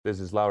This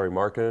is Lauri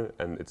Markkanen,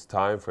 and it's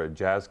time for a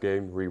Jazz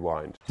Game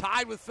Rewind.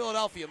 Tied with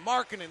Philadelphia.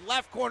 Markkanen,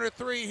 left corner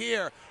three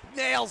here.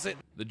 Nails it.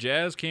 The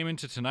Jazz came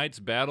into tonight's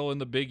battle in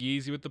the Big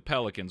Easy with the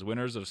Pelicans,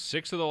 winners of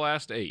 6 of the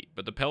last 8.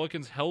 But the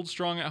Pelicans held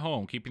strong at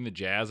home, keeping the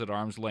Jazz at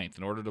arm's length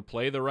in order to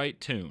play the right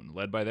tune,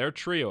 led by their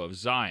trio of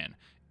Zion,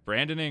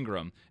 Brandon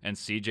Ingram, and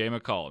C.J.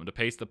 McCollum to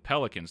pace the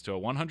Pelicans to a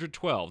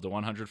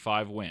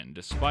 112-105 win,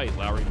 despite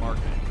Lauri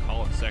Markkanen and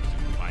Colin Sexton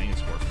combining to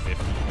score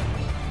 50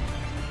 points.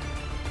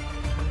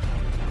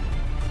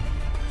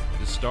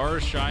 The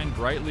stars shined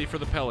brightly for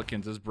the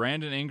Pelicans as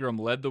Brandon Ingram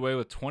led the way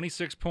with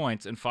 26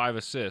 points and 5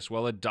 assists,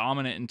 while a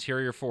dominant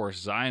interior force,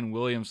 Zion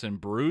Williamson,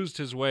 bruised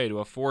his way to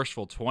a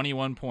forceful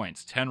 21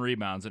 points, 10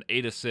 rebounds, and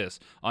 8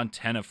 assists on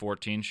 10 of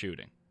 14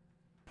 shooting.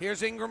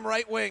 Here's Ingram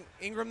right wing.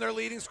 Ingram, their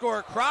leading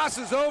scorer,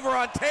 crosses over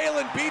on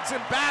Talon, beats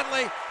him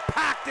badly,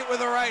 packed it with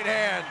the right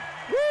hand.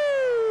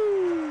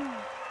 Woo!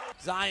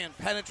 Zion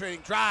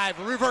penetrating, drive,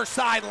 reverse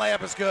side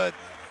layup is good.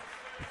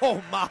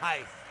 Oh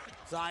my.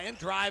 Zion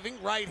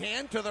driving, right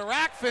hand to the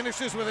rack,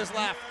 finishes with his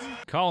left.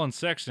 Colin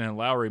Sexton and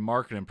Lauri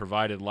Markkanen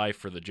provided life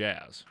for the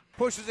Jazz.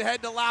 Pushes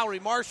ahead to Lowry,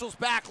 marshals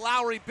back,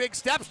 Lowry big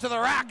steps to the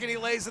rack and he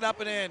lays it up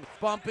and in.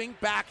 Bumping,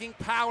 backing,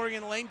 powering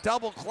in the lane,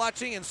 double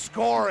clutching and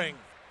scoring.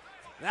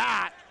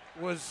 That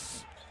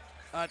was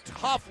a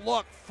tough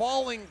look,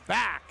 falling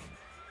back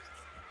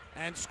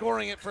and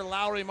scoring it for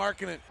Lauri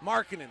Markkanen.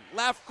 Markkanen,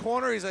 left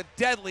corner, he's a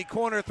deadly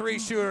corner three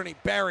shooter and he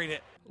buried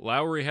it.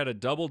 Lowry had a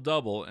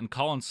double-double, and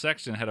Colin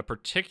Sexton had a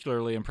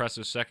particularly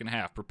impressive second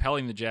half,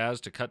 propelling the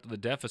Jazz to cut the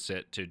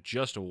deficit to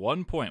just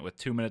 1 point with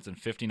 2 minutes and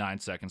 59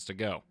 seconds to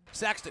go.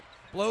 Sexton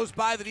blows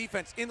by the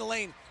defense, in the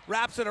lane,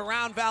 wraps it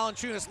around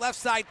Valanciunas. Left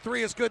side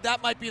three is good.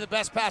 That might be the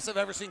best pass I've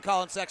ever seen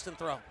Colin Sexton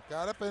throw.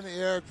 Got up in the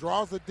air,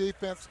 draws the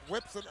defense,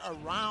 whips it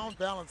around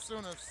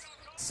Valanciunas.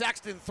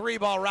 Sexton three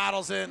ball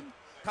rattles in.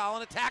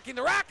 Colin attacking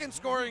the rack and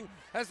scoring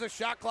as the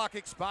shot clock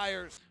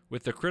expires.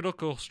 With the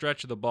critical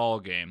stretch of the ball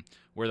game,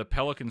 where the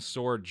Pelicans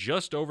soared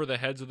just over the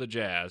heads of the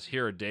Jazz,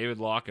 here are David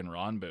Locke and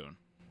Ron Boone.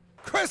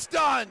 Chris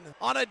Dunn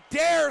on a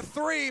dare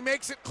three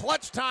makes it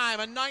clutch time,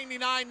 a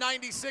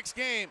 99-96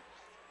 game.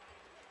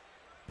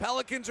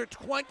 Pelicans are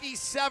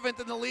 27th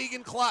in the league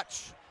in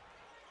clutch.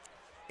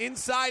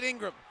 Inside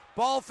Ingram,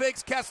 ball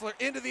fakes Kessler,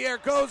 into the air,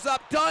 goes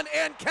up, Dunn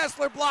and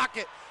Kessler block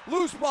it.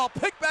 Loose ball,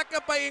 picked back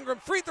up by Ingram,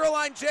 free throw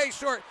line, Jay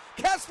short.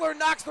 Kessler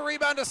knocks the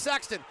rebound to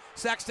Sexton.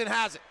 Sexton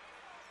has it.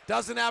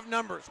 Doesn't have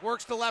numbers,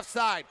 works to left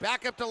side,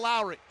 back up to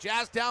Lowry.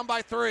 Jazz down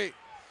by 3.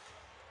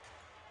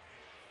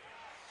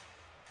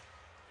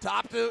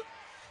 Top to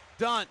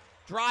Dunn,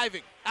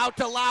 driving, out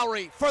to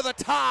Lowry for the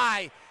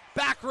tie.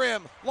 Back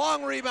rim,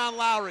 long rebound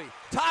Lowry.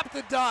 Top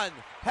to Dunn,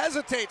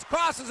 hesitates,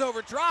 crosses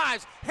over,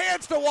 drives,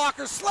 hands to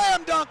Walker,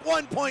 slam dunk,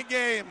 1 point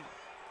game.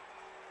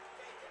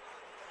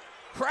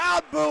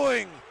 Crowd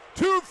booing,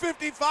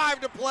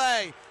 2:55 to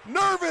play.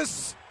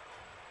 Nervous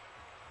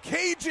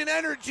Cajun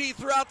energy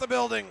throughout the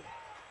building.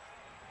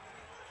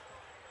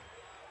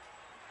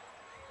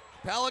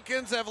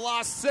 Pelicans have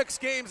lost 6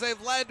 games.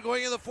 They've led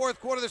going into the fourth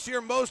quarter this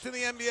year, most in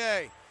the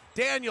NBA.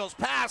 Daniels,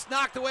 pass,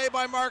 knocked away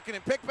by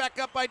Markkanen. Picked back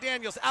up by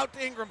Daniels. Out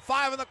to Ingram,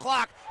 5 on the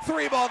clock.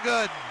 3 ball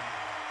good.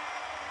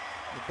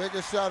 The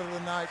biggest shot of the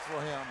night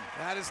for him.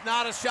 That is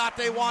not a shot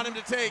they want him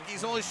to take.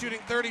 He's only shooting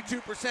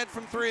 32%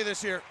 from 3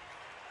 this year.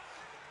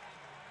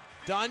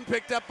 Dunn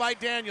picked up by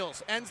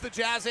Daniels. Ends the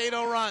Jazz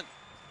 8-0 run.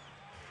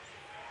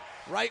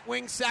 Right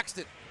wing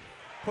Sexton.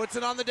 Puts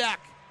it on the deck.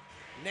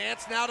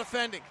 Nance now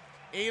defending.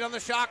 8 on the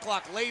shot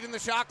clock, late in the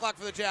shot clock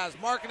for the Jazz.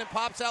 Markkanen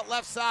pops out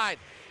left side.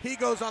 He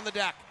goes on the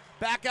deck.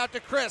 Back out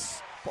to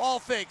Chris. Ball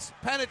fakes,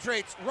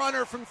 penetrates,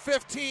 runner from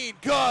 15.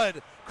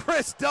 Good.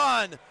 Chris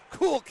Dunn,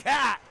 cool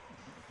cat.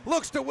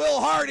 Looks to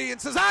Will Hardy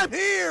and says, I'm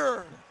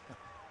here.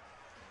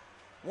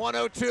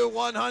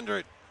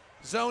 102-100.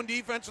 Zone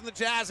defense from the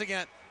Jazz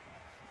again.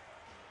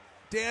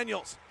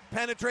 Daniels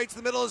penetrates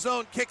the middle of the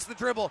zone, kicks the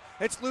dribble.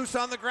 It's loose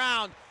on the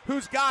ground.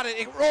 Who's got it?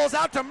 It rolls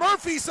out to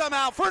Murphy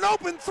somehow for an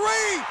open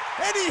three,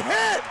 and he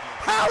hit.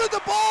 How did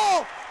the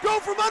ball go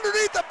from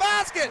underneath the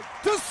basket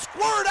to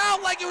squirt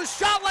out like it was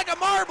shot like a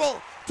marble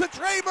to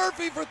Trey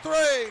Murphy for 3?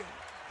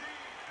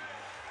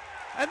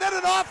 And then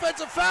an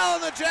offensive foul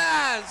on the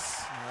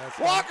Jazz.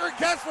 Walker and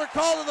Kessler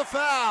called the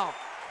foul.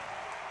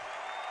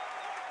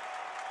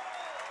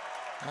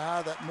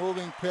 That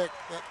moving pick.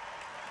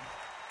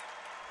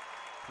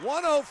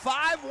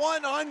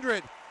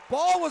 105-100.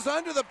 Ball was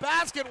under the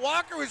basket.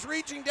 Walker was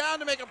reaching down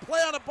to make a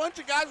play on a bunch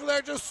of guys who were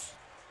there, just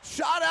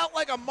shot out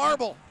like a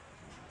marble.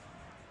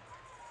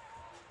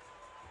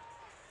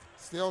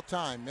 Still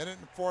time. Minute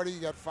and 40.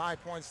 You got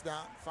 5 points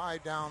down,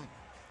 5 down.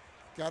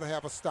 Got to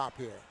have a stop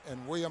here.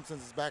 And Williamson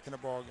is back in the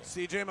ballgame.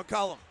 C.J.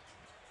 McCollum.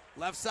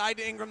 Left side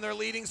to Ingram, their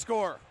leading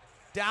scorer.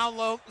 Down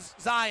low,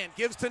 Zion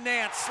gives to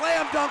Nance.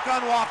 Slam dunk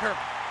on Walker.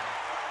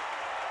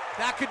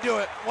 That could do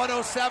it.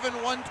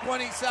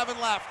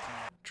 107-127 left.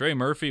 Trey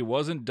Murphy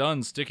wasn't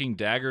done sticking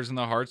daggers in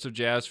the hearts of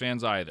Jazz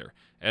fans either,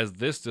 as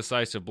this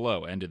decisive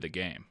blow ended the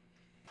game.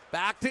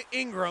 Back to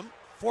Ingram,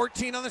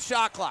 14 on the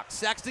shot clock.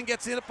 Sexton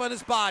gets in up on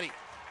his body.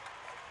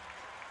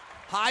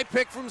 High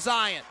pick from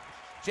Zion.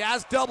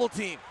 Jazz double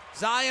team.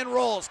 Zion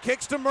rolls,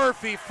 kicks to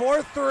Murphy,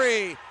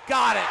 4-3,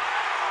 got it.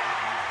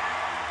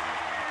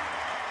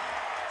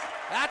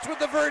 That's what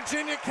the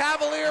Virginia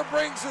Cavalier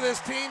brings to this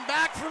team.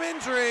 Back from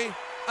injury,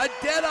 a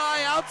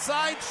dead-eye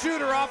outside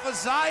shooter off a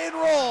Zion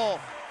roll.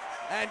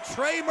 And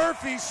Trey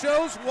Murphy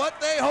shows what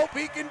they hope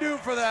he can do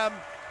for them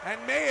and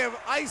may have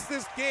iced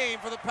this game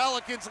for the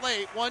Pelicans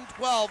late,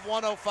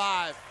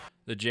 112-105.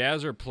 The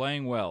Jazz are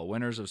playing well,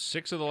 winners of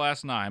 6 of the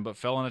last 9, but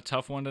fell in a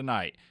tough one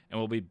tonight, and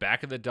will be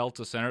back at the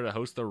Delta Center to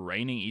host the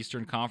reigning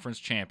Eastern Conference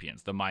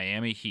champions, the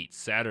Miami Heat,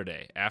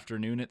 Saturday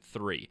afternoon at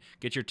 3.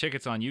 Get your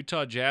tickets on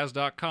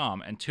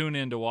UtahJazz.com and tune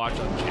in to watch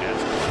on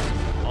Jazz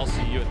Plus. I'll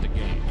see you at the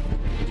game.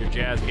 With your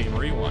Jazz Game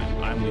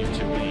Rewind, I'm Lee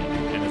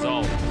Tulane.